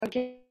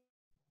Okay.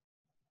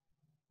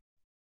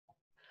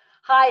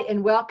 Hi,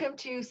 and welcome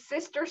to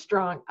Sister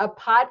Strong, a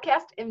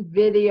podcast and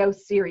video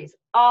series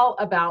all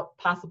about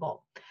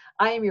possible.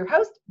 I am your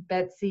host,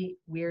 Betsy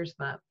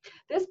Wiersma.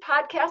 This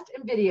podcast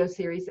and video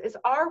series is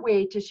our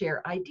way to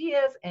share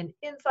ideas and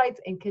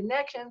insights and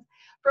connections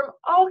from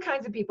all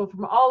kinds of people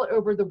from all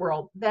over the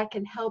world that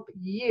can help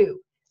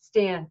you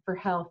stand for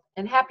health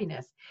and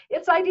happiness.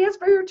 It's ideas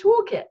for your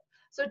toolkit.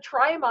 So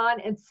try them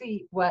on and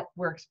see what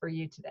works for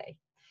you today.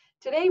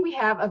 Today we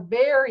have a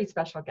very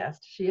special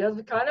guest. She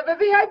is kind of a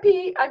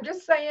VIP. I'm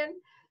just saying.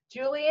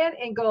 Julianne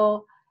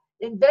Engel,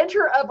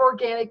 inventor of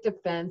Organic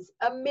Defense,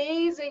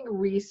 amazing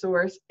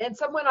resource, and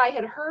someone I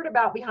had heard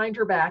about behind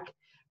her back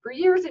for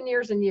years and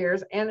years and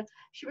years. And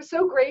she was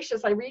so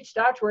gracious. I reached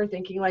out to her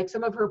thinking like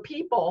some of her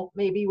people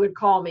maybe would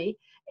call me,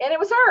 and it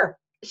was her.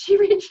 She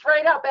reached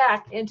right out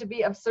back and to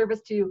be of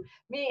service to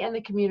me and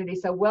the community.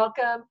 So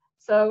welcome.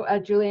 So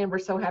Julianne, we're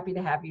so happy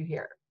to have you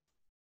here.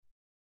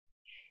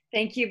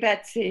 Thank you,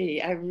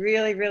 Betsy. I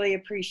really, really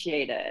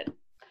appreciate it.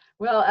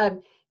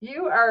 Well,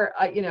 you are,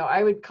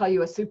 I would call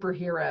you a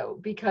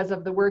superhero because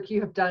of the work you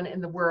have done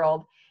in the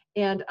world.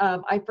 And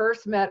I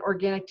first met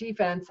Organic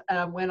Defense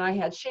when I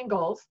had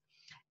shingles.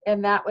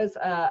 And that was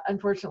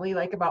unfortunately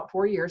like about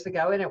 4 years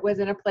ago. And it was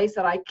in a place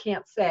that I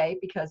can't say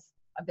because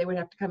they would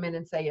have to come in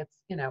and say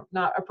it's,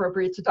 not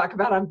appropriate to talk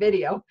about on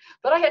video.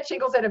 But I had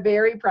shingles at a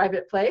very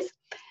private place.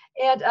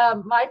 And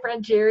my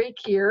friend Jerry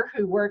Keir,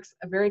 who works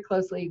very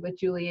closely with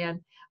Julianne,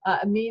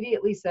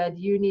 immediately said,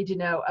 you need to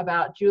know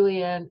about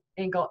Julianne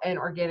Engel and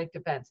Organic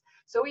Defense.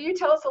 So will you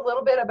tell us a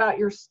little bit about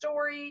your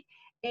story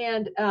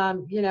and,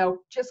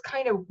 just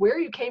kind of where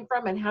you came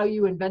from and how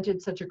you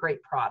invented such a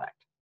great product?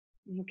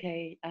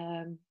 Okay.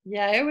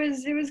 Yeah, it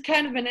was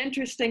kind of an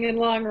interesting and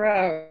long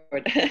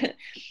road.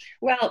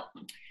 Well,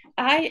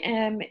 I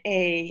am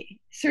a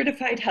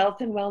certified health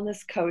and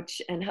wellness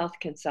coach and health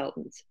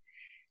consultant.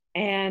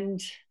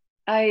 And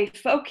I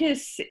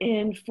focus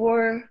in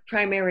 4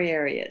 primary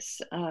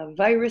areas: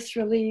 virus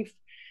relief,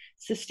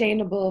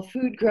 sustainable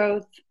food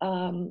growth,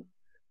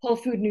 whole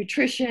food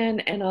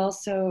nutrition, and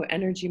also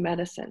energy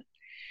medicine.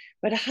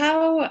 But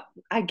how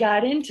I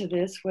got into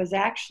this was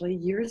actually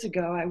years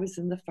ago. I was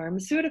in the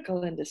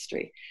pharmaceutical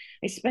industry.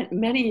 I spent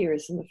many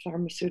years in the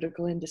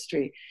pharmaceutical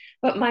industry,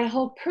 but my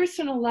whole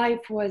personal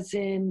life was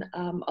in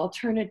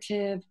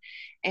alternative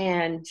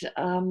and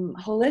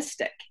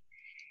holistic.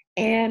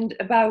 And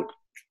about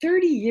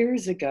 30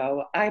 years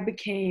ago, I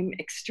became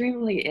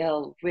extremely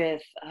ill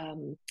with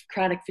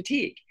chronic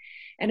fatigue.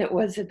 And it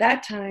was at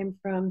that time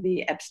from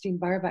the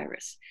Epstein-Barr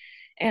virus.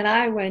 And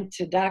I went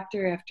to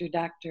doctor after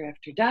doctor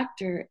after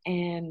doctor,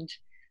 and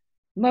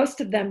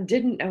most of them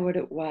didn't know what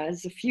it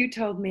was. A few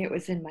told me it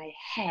was in my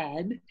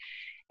head.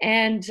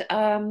 And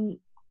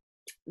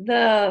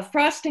the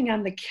frosting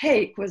on the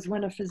cake was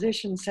when a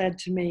physician said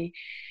to me,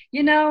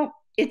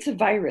 it's a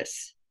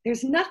virus.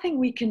 There's nothing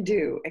we can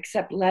do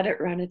except let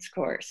it run its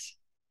course.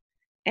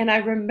 And I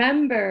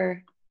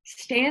remember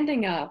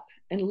standing up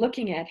and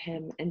looking at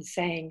him and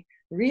saying,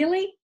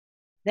 really?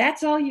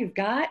 That's all you've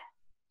got?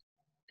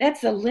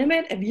 That's the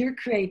limit of your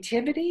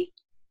creativity?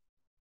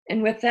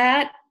 And with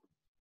that,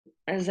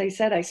 as I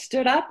said, I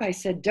stood up, I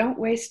said, don't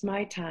waste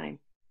my time.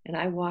 And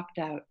I walked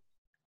out.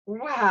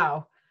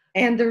 Wow.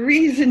 And the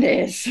reason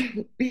is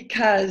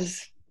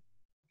because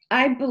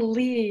I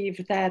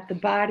believe that the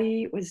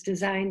body was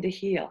designed to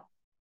heal.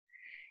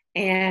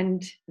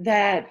 And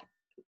that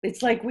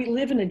it's like we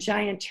live in a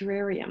giant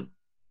terrarium,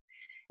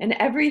 and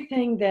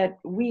everything that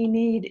we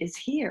need is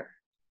here.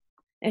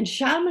 And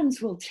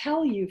shamans will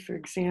tell you, for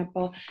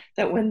example,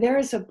 that when there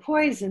is a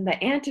poison,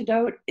 the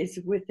antidote is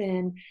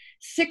within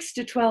 6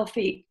 to 12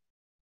 feet.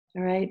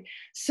 All right.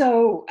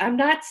 So I'm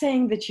not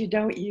saying that you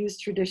don't use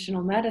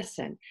traditional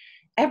medicine.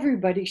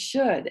 Everybody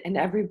should, and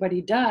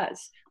everybody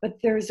does. But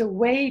there's a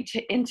way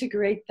to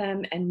integrate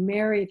them and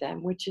marry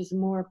them, which is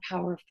more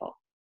powerful.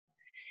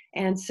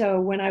 And so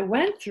when I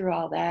went through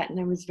all that, and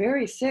I was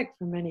very sick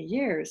for many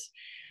years,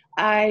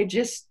 I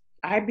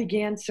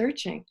began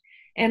searching.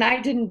 And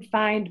I didn't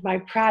find my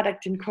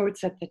product in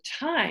quotes at the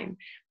time,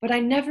 but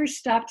I never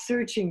stopped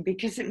searching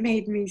because it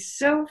made me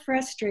so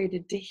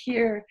frustrated to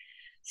hear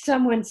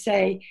someone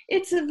say,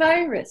 it's a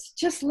virus,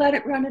 just let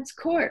it run its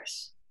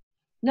course.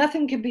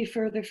 Nothing could be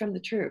further from the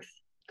truth.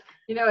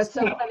 It's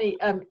so funny.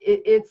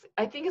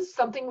 I think it's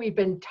something we've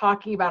been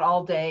talking about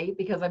all day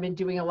because I've been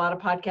doing a lot of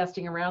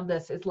podcasting around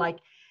this. It's like,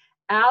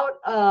 out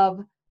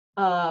of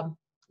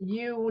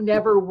You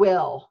Never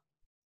Will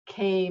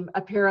came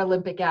a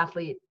Paralympic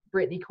athlete,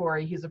 Brittany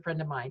Corey, who's a friend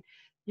of mine.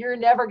 You're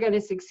never going to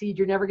succeed.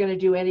 You're never going to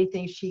do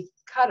anything. She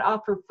cut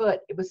off her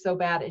foot. It was so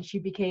bad. And she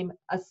became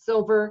a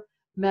silver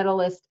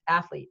medalist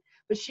athlete.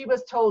 But she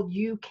was told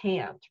you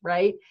can't,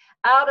 right?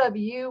 Out of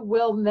You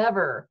Will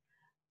Never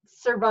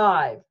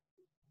Survive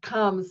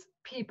comes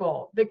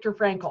people, Viktor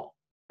Frankl,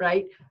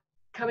 right?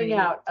 Coming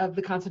out of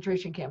the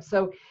concentration camp.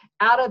 So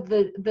out of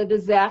the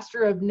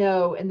disaster of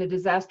no and the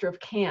disaster of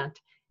can't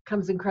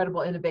comes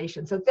incredible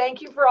innovation. So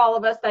thank you for all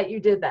of us that you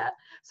did that.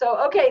 So,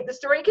 okay, the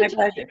story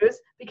continues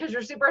because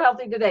you're super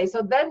healthy today.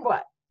 So then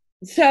what?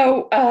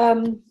 So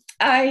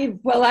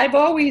I've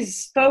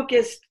always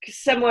focused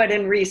somewhat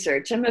in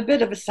research. I'm a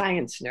bit of a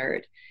science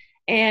nerd.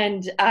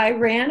 And I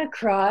ran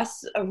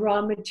across a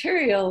raw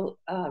material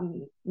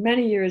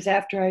many years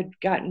after I'd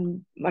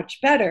gotten much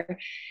better.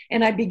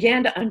 And I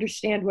began to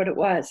understand what it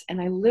was. And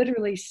I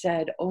literally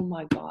said, oh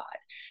my God.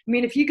 I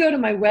mean, if you go to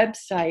my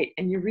website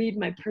and you read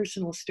my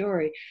personal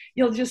story,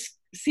 you'll just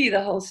see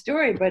the whole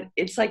story. But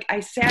it's like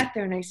I sat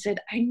there and I said,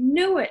 I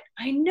knew it.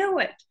 I knew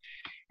it.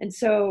 And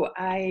so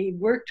I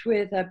worked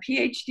with a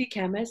PhD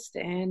chemist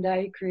and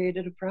I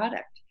created a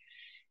product.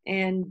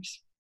 And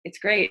it's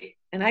great.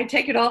 And I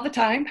take it all the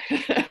time.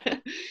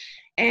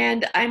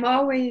 And I'm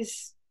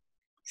always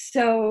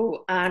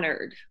so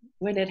honored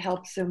when it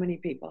helps so many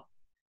people,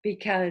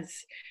 because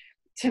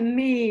to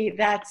me,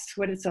 that's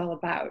what it's all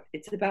about.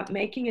 It's about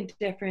making a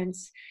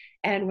difference.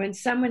 And when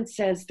someone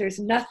says there's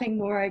nothing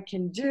more I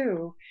can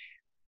do,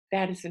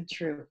 that isn't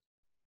true.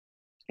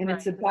 And Right.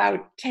 it's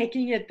about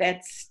taking it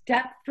that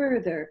step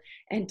further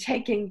and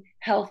taking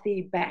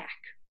healthy back.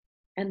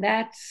 And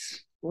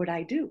that's what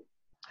I do.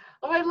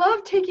 Oh, I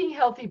love taking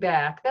healthy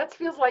back. That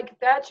feels like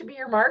that should be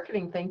your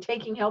marketing thing,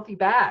 taking healthy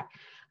back.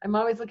 I'm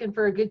always looking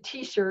for a good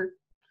t-shirt.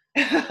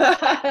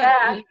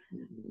 Back,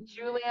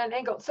 Julianne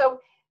Engel. So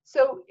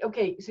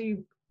okay, so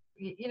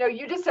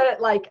you just said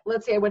it like,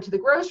 let's say I went to the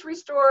grocery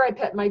store, I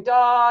pet my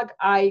dog,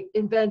 I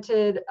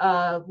invented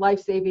a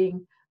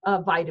life-saving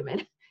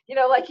vitamin.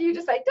 Like you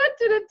just say, da,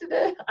 da, da, da,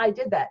 da, I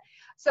did that.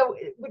 So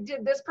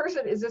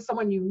is this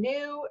someone you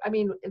knew? I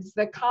mean, is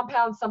the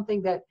compound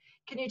something that,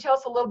 can you tell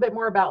us a little bit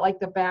more about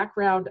like the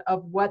background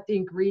of what the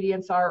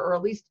ingredients are, or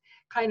at least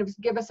kind of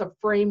give us a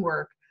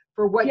framework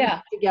for what you Yeah.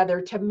 put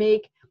together to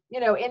make,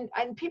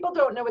 and people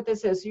don't know what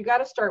this is. So you got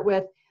to start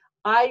with,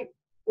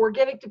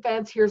 organic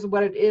defense, here's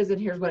what it is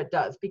and here's what it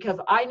does, because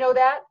I know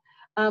that,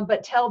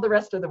 but tell the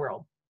rest of the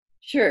world.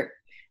 Sure.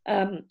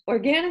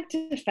 Organic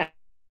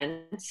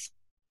defense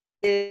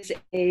is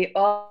a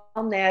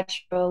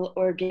all-natural,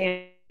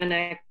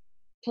 organic,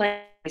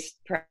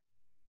 plant-based product,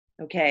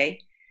 okay?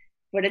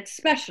 But it's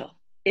special.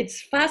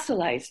 It's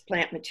fossilized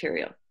plant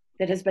material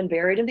that has been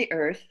buried in the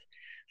earth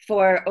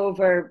for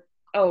over,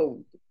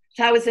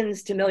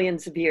 thousands to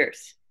millions of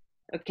years,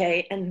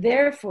 okay? And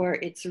therefore,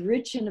 it's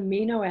rich in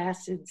amino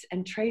acids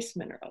and trace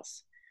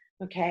minerals,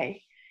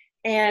 okay?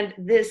 And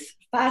this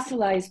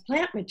fossilized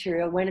plant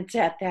material, when it's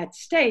at that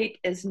state,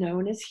 is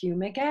known as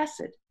humic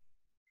acid.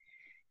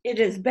 It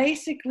is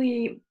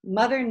basically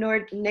Mother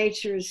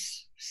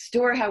Nature's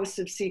storehouse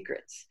of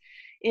secrets.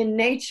 In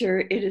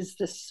nature, it is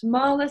the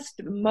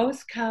smallest,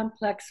 most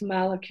complex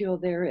molecule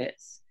there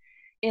is.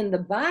 In the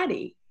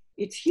body,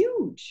 it's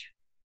huge,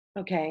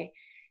 okay?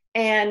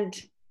 And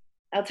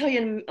I'll tell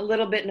you a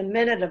little bit in a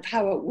minute of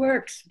how it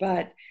works,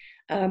 but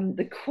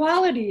the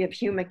quality of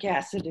humic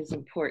acid is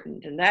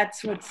important, and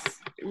that's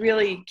what's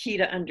really key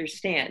to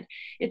understand.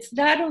 It's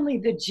not only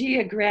the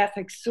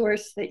geographic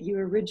source that you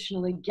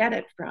originally get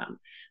it from,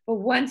 but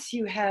once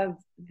you have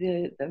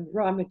the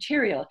raw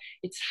material,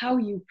 it's how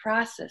you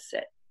process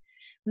it.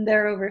 And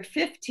there are over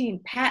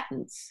 15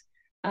 patents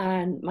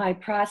on my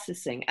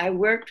processing. I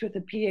worked with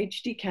a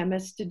PhD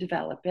chemist to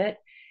develop it.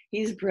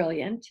 He's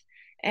brilliant.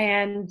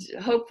 And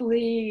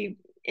hopefully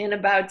in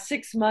about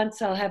 6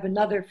 months, I'll have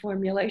another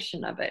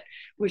formulation of it,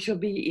 which will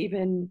be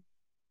even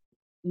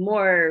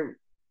more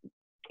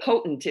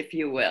potent, if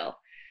you will.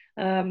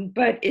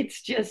 But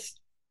it's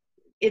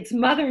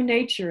Mother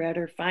Nature at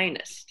her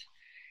finest.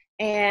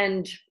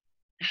 And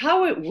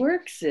how it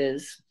works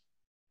is,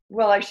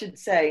 well, I should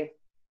say,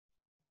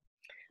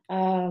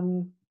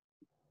 one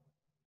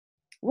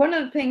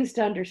of the things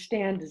to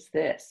understand is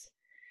this.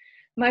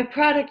 My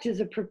product is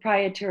a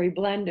proprietary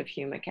blend of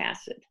humic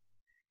acid.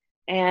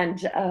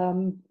 And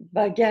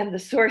again, the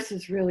source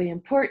is really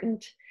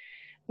important.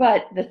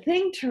 But the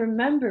thing to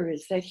remember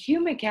is that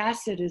humic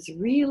acid is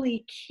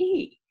really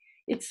key.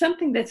 It's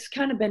something that's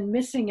kind of been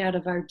missing out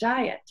of our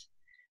diet,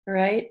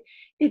 right?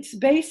 It's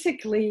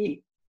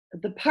basically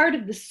the part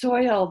of the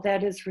soil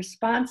that is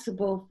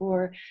responsible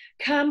for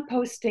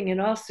composting and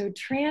also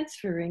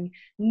transferring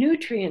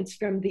nutrients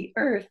from the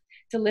earth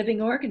to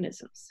living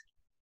organisms,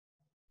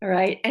 all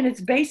right? And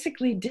it's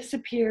basically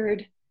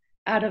disappeared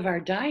out of our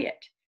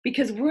diet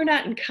because we're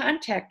not in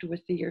contact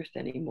with the earth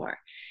anymore.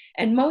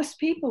 And most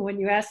people, when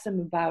you ask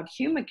them about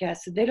humic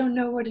acid, they don't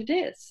know what it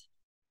is.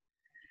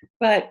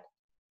 But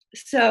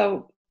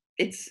so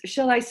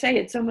shall I say,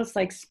 it's almost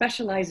like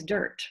specialized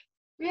dirt.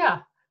 Yeah.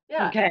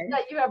 Okay.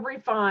 That you have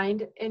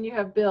refined and you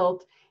have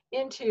built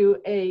into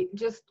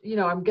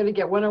I'm going to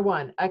get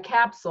 101, a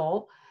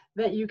capsule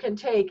that you can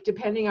take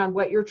depending on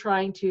what you're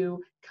trying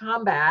to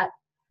combat,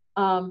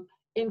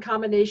 in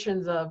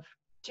combinations of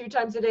 2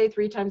 times a day,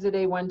 3 times a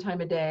day, 1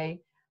 time a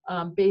day,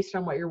 based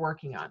on what you're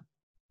working on.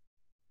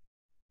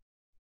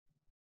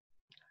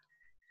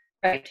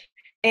 Right.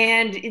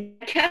 And in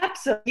the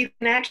capsule, you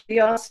can actually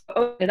also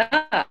open it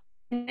up.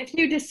 And if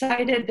you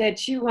decided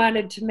that you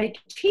wanted to make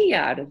tea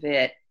out of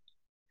it,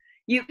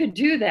 you could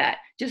do that.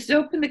 Just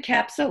open the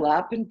capsule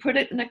up and put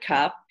it in a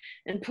cup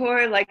and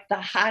pour like the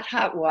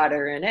hot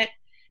water in it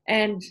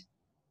and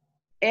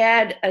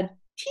add a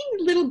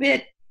teeny little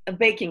bit of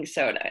baking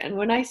soda. And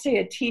when I say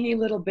a teeny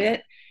little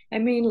bit, I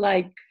mean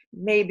like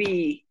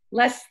maybe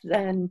less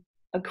than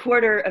a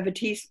quarter of a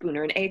teaspoon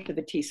or an eighth of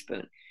a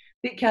teaspoon.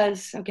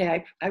 Because,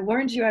 okay, I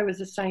warned you I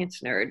was a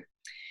science nerd.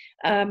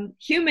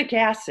 Humic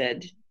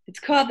acid, it's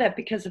called that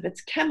because of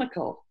its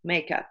chemical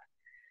makeup.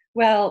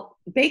 Well,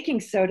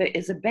 baking soda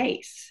is a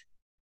base.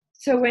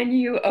 So when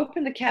you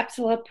open the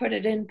capsule up, put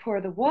it in,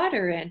 pour the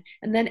water in,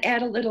 and then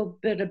add a little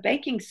bit of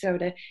baking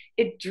soda,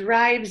 it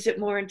drives it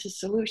more into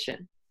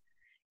solution.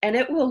 And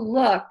it will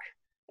look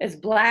as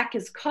black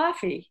as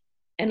coffee,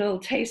 and it'll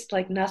taste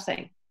like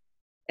nothing.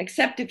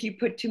 Except if you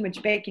put too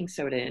much baking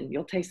soda in,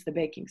 you'll taste the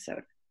baking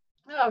soda.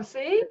 Oh,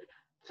 see?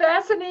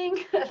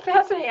 Fascinating.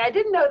 Fascinating. I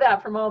didn't know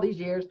that from all these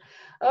years.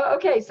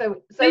 Okay,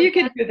 so you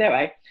can do it that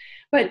way.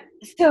 But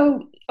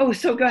so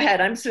go ahead.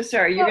 I'm so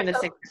sorry. You're going to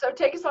say. So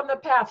take us on the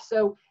path.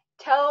 So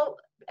tell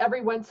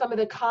everyone some of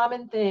the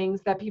common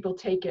things that people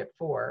take it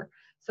for,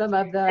 some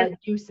of the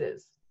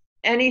uses.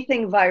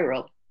 Anything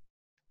viral.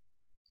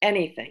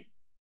 Anything.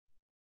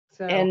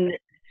 So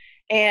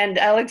and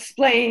I'll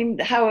explain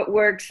how it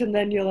works and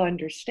then you'll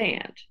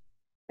understand.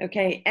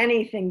 Okay,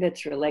 anything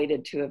that's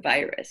related to a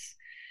virus.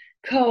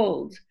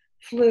 Cold,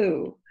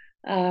 flu,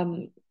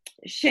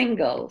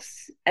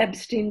 shingles,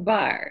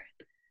 Epstein-Barr,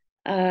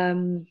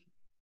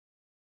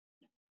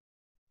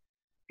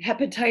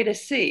 hepatitis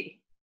C.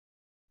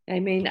 I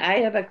mean, I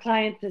have a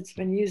client that's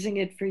been using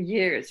it for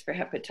years for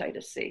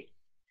hepatitis C.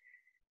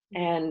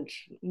 And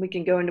we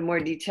can go into more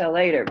detail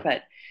later,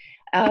 but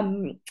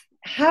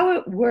how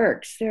it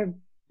works, there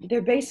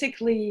are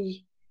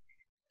basically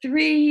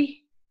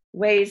 3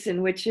 ways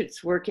in which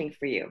it's working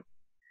for you.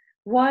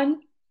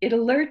 1, it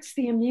alerts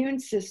the immune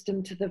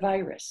system to the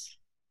virus,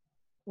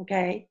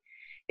 okay?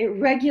 It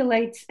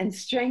regulates and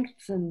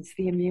strengthens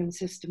the immune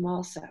system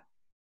also.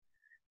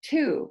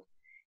 2,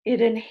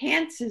 it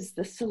enhances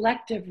the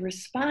selective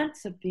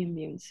response of the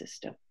immune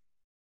system,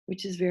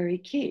 which is very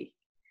key.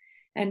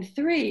 And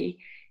 3,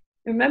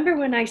 remember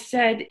when I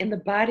said in the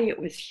body it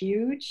was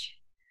huge?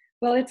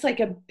 Well, it's like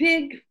a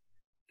big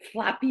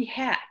floppy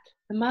hat.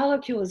 The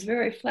molecule is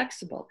very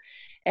flexible,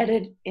 and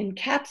it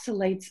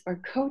encapsulates or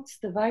coats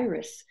the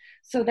virus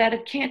so that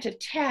it can't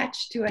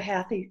attach to a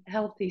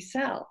healthy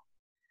cell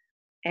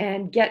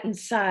and get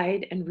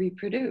inside and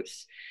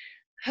reproduce.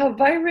 How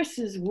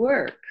viruses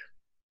work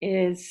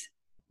is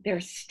they're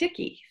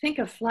sticky. Think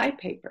of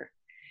flypaper.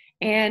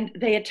 And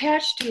they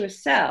attach to a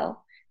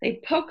cell,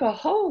 they poke a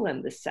hole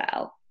in the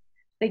cell,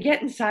 they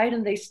get inside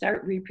and they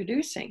start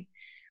reproducing.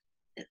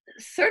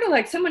 Sort of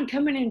like someone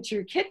coming into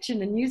your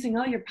kitchen and using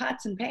all your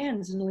pots and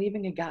pans and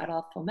leaving a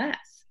god-awful mess.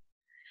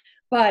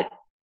 But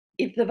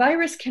if the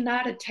virus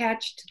cannot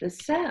attach to the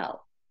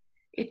cell,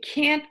 it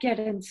can't get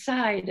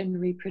inside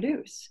and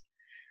reproduce.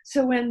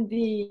 So when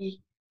the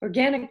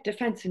organic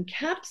defense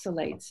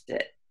encapsulates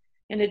it,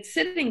 and it's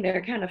sitting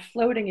there kind of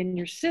floating in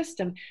your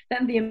system,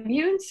 then the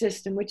immune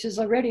system, which has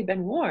already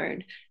been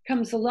warned,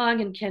 comes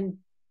along and can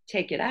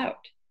take it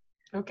out.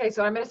 Okay,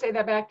 so I'm going to say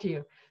that back to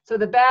you. So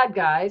the bad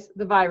guys,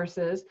 the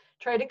viruses,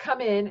 try to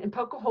come in and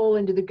poke a hole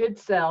into the good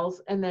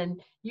cells and then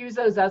use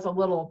those as a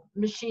little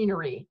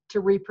machinery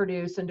to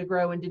reproduce and to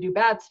grow and to do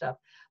bad stuff.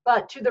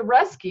 But to the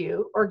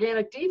rescue,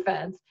 organic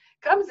defense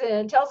comes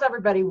in, tells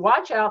everybody,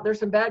 watch out, there's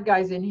some bad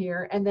guys in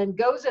here, and then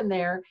goes in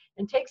there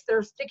and takes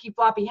their sticky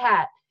floppy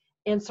hat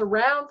and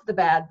surrounds the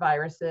bad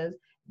viruses,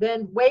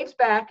 then waves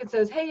back and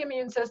says, hey,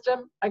 immune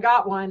system, I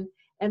got one.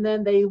 And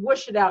then they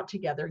whoosh it out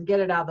together and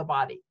get it out of the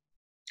body.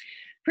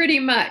 Pretty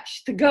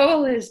much. The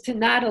goal is to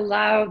not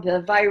allow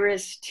the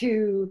virus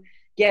to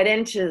get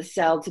into the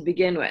cell to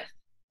begin with.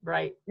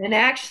 Right. And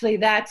actually,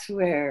 that's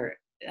where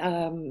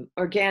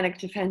organic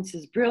defense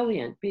is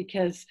brilliant,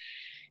 because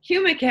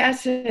humic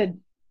acid,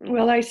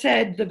 well, I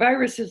said the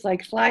virus is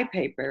like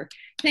flypaper.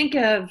 Think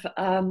of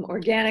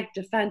organic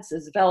defense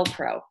as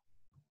Velcro.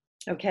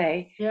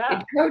 Okay? Yeah.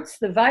 It coats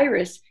the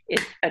virus. It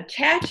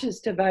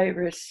attaches to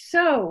virus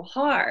so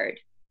hard,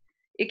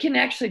 it can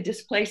actually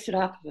displace it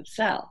off of a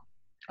cell.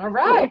 All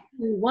right. What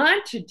you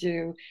want to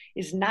do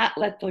is not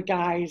let the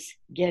guys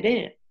get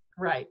in.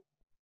 Right.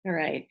 All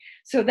right.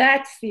 So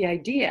that's the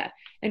idea.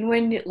 And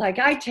when, like,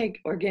 I take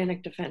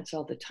organic defense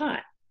all the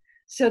time.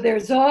 So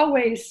there's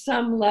always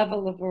some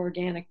level of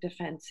organic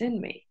defense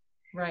in me.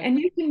 Right. And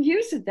you can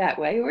use it that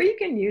way, or you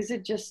can use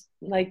it just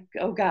like,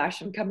 oh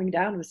gosh, I'm coming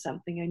down with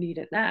something, I need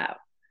it now.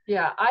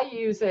 Yeah, I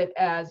use it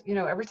as,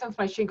 ever since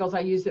my shingles, I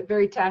use it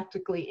very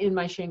tactically in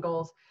my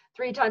shingles,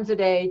 3 times a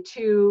day,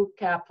 2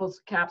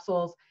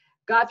 capsules,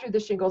 got through the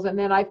shingles, and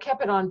then I've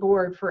kept it on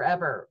board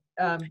forever,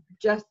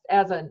 just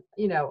as an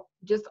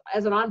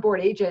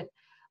onboard agent.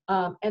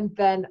 And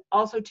then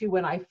also too,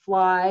 when I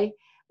fly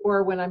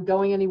or when I'm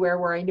going anywhere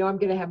where I know I'm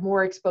going to have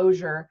more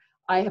exposure,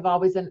 I have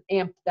always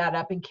amped that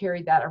up and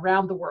carried that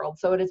around the world.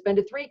 So it has been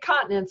to 3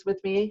 continents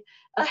with me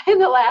in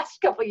the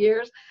last couple of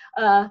years,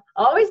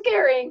 always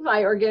carrying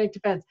my organic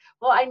defense.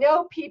 Well, I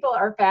know people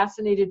are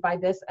fascinated by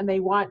this and they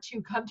want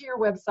to come to your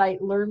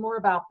website, learn more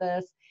about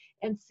this,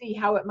 and see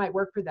how it might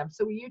work for them.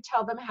 So will you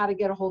tell them how to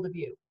get a hold of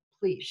you,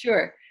 please?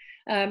 Sure.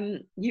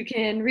 You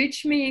can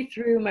reach me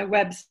through my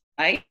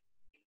website,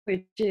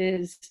 which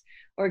is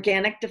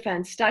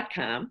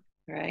organicdefense.com,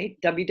 right?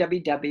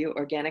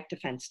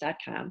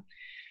 www.organicdefense.com.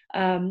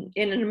 In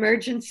an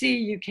emergency,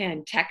 you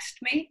can text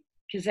me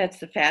because that's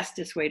the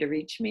fastest way to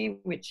reach me,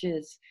 which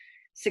is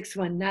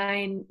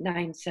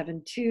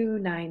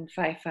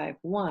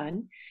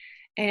 619-972-9551.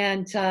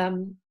 And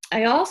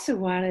I also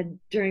wanted,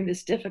 during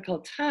this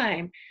difficult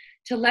time,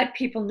 to let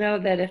people know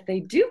that if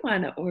they do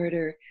want to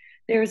order,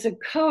 there's a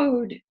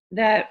code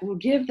that will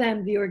give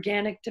them the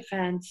Organic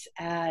Defense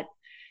at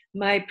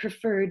my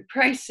preferred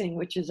pricing,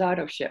 which is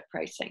auto ship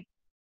pricing.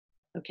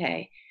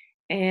 Okay.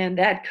 And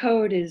that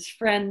code is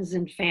friends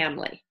and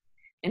family.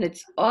 And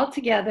it's all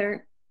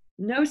together,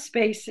 no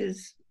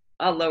spaces,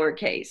 all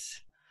lowercase.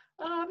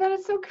 Oh, that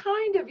is so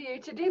kind of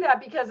you to do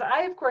that, because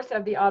I, of course,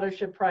 have the auto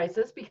ship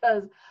prices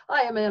because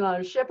I am an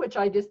auto ship, which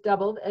I just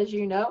doubled, as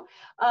you know.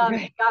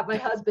 Right. Got my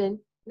husband.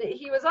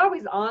 He was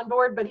always on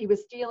board, but he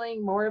was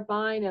stealing more of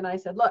mine. And I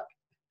said, look,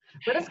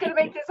 we're just going to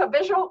make this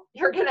official.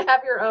 You're going to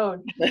have your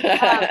own.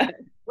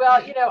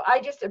 Well,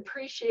 I just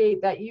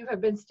appreciate that you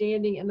have been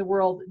standing in the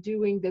world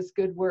doing this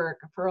good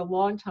work for a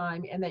long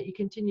time, and that you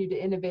continue to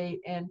innovate.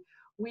 And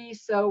we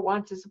so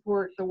want to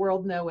support the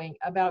world knowing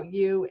about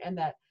you, and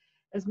that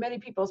as many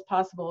people as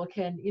possible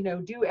can,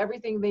 do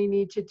everything they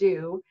need to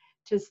do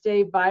to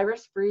stay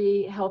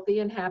virus-free, healthy,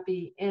 and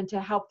happy, and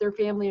to help their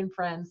family and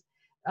friends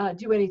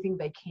do anything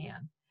they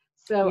can.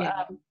 So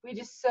Yeah. we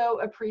just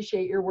so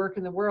appreciate your work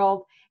in the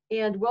world,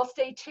 and we'll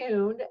stay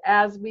tuned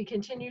as we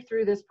continue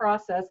through this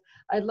process.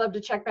 I'd love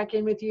to check back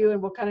in with you,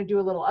 and we'll kind of do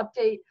a little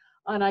update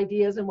on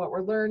ideas and what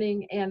we're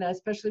learning, and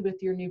especially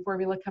with your new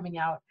formula coming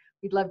out,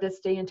 we'd love to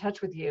stay in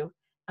touch with you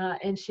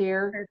and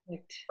share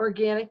Perfect.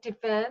 Organic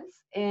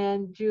Defense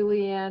and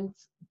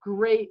Julianne's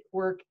great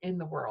work in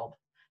the world.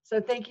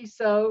 So thank you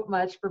so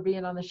much for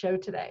being on the show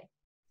today.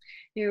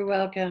 You're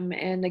welcome.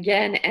 And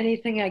again,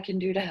 anything I can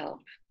do to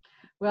help.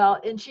 Well,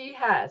 and she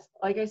has,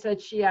 like I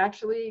said, she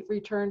actually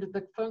returned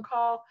the phone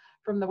call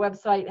from the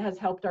website, has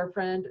helped our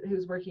friend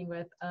who's working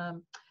with,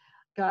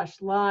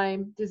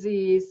 Lyme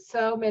disease,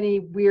 so many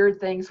weird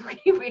things.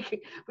 We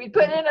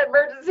put in an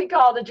emergency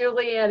call to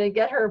Julianne and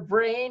get her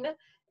brain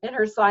and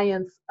her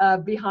science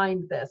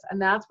behind this. And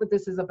that's what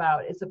this is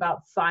about. It's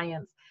about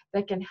science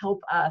that can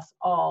help us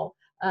all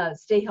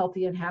stay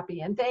healthy and happy.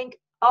 And thank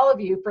all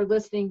of you for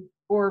listening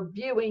or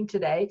viewing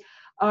today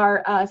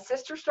our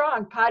Sister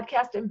Strong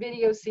podcast and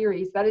video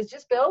series that is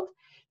just built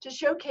to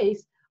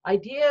showcase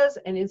ideas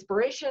and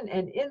inspiration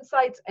and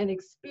insights and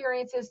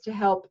experiences to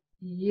help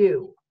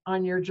you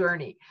on your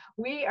journey.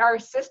 We are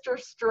Sister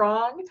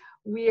Strong.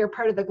 We are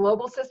part of the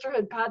Global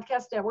Sisterhood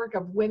Podcast Network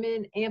of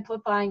women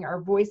amplifying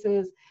our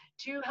voices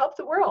to help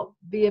the world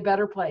be a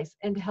better place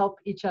and to help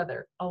each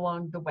other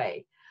along the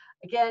way.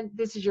 Again,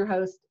 this is your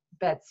host,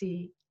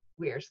 Betsy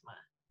Wiersma.